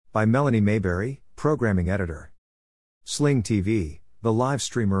By Melanie Mayberry, Programming Editor. Sling TV, the live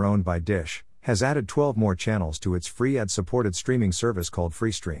streamer owned by Dish, has added 12 more channels to its free ad-supported streaming service called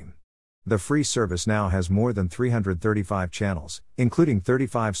Freestream. The free service now has more than 335 channels, including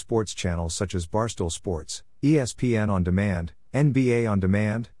 35 sports channels such as Barstool Sports, ESPN On Demand, NBA On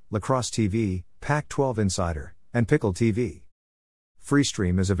Demand, Lacrosse TV, Pac-12 Insider, and Pickle TV.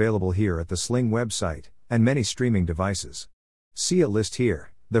 Freestream is available here at the Sling website, and many streaming devices. See a list here.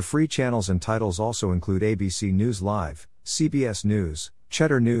 The free channels and titles also include ABC News Live, CBS News,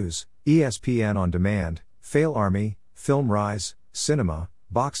 Cheddar News, ESPN On Demand, Fail Army, Film Rise, Cinema,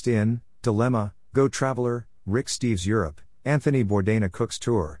 Boxed In, Dilemma, Go Traveler, Rick Steves Europe, Anthony Bourdain Cook's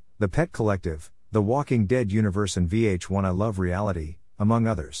Tour, The Pet Collective, The Walking Dead Universe and VH1 I Love Reality, among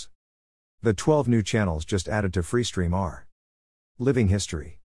others. The 12 new channels just added to Freestream are: Living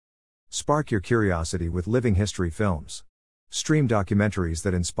History. Spark your curiosity with Living History films. Stream documentaries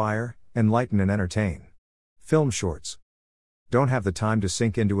that inspire, enlighten and entertain. Film Shorts. Don't have the time to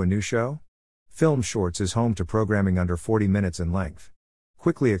sink into a new show? Film Shorts is home to programming under 40 minutes in length.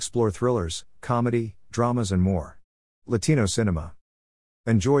 Quickly explore thrillers, comedy, dramas and more. Latino Cinema.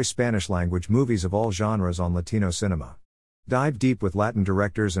 Enjoy Spanish-language movies of all genres on Latino Cinema. Dive deep with Latin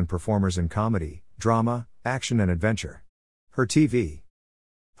directors and performers in comedy, drama, action and adventure. Her TV.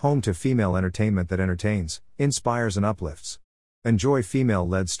 Home to female entertainment that entertains, inspires and uplifts. Enjoy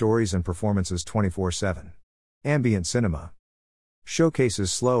female-led stories and performances 24/7. Ambient Cinema.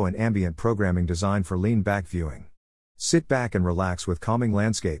 Showcases slow and ambient programming designed for lean-back viewing. Sit back and relax with calming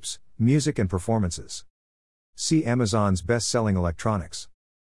landscapes, music and performances. See Amazon's best-selling electronics.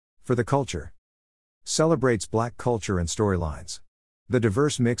 For the Culture. Celebrates Black culture and storylines. The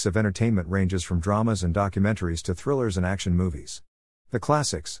diverse mix of entertainment ranges from dramas and documentaries to thrillers and action movies. The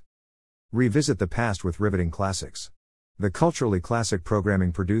Classics. Revisit the past with riveting classics. The culturally classic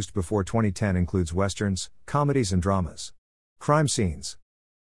programming produced before 2010 includes westerns, comedies and dramas. Crime Scenes.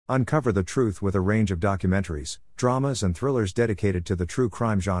 Uncover the truth with a range of documentaries, dramas and thrillers dedicated to the true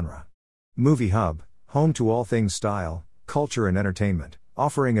crime genre. Movie Hub, home to all things style, culture and entertainment,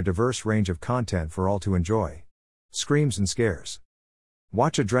 offering a diverse range of content for all to enjoy. Screams and Scares.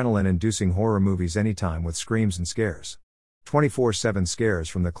 Watch adrenaline-inducing horror movies anytime with Screams and Scares. 24/7 scares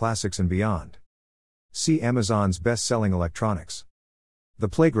from the classics and beyond. See Amazon's best-selling electronics. The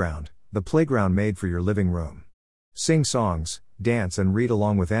Playground made for your living room. Sing songs, dance and read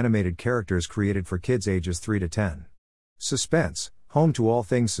along with animated characters created for kids ages 3 to 10. Suspense, home to all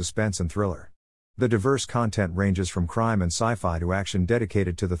things suspense and thriller. The diverse content ranges from crime and sci-fi to action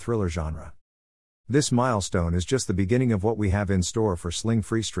dedicated to the thriller genre. This milestone is just the beginning of what we have in store for Sling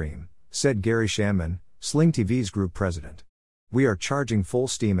Freestream, said Gary Shanman, Sling TV's group president. We are charging full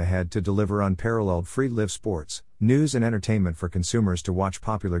steam ahead to deliver unparalleled free live sports, news and entertainment for consumers to watch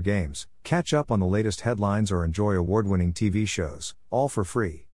popular games, catch up on the latest headlines or enjoy award-winning TV shows, all for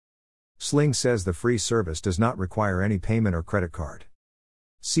free. Sling says the free service does not require any payment or credit card.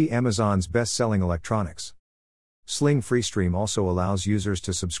 See Amazon's best-selling electronics. Sling Freestream also allows users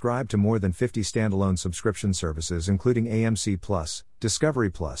to subscribe to more than 50 standalone subscription services including AMC Plus, Discovery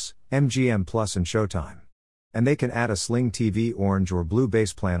Plus, MGM Plus and Showtime. And they can add a Sling TV Orange or Blue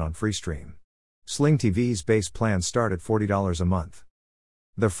base plan on Freestream. Sling TV's base plans start at $40 a month.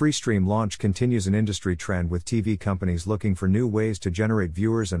 The Freestream launch continues an industry trend with TV companies looking for new ways to generate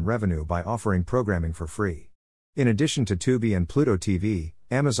viewers and revenue by offering programming for free. In addition to Tubi and Pluto TV,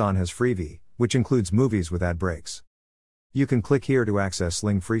 Amazon has Freevee, which includes movies with ad breaks. You can click here to access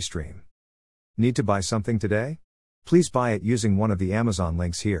Sling Freestream. Need to buy something today? Please buy it using one of the Amazon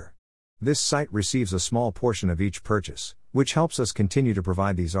links here. This site receives a small portion of each purchase, which helps us continue to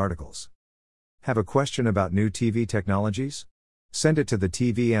provide these articles. Have a question about new TV technologies? Send it to the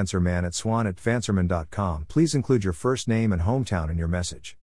TV Answer Man at swan@fanserman.com. Please include your first name and hometown in your message.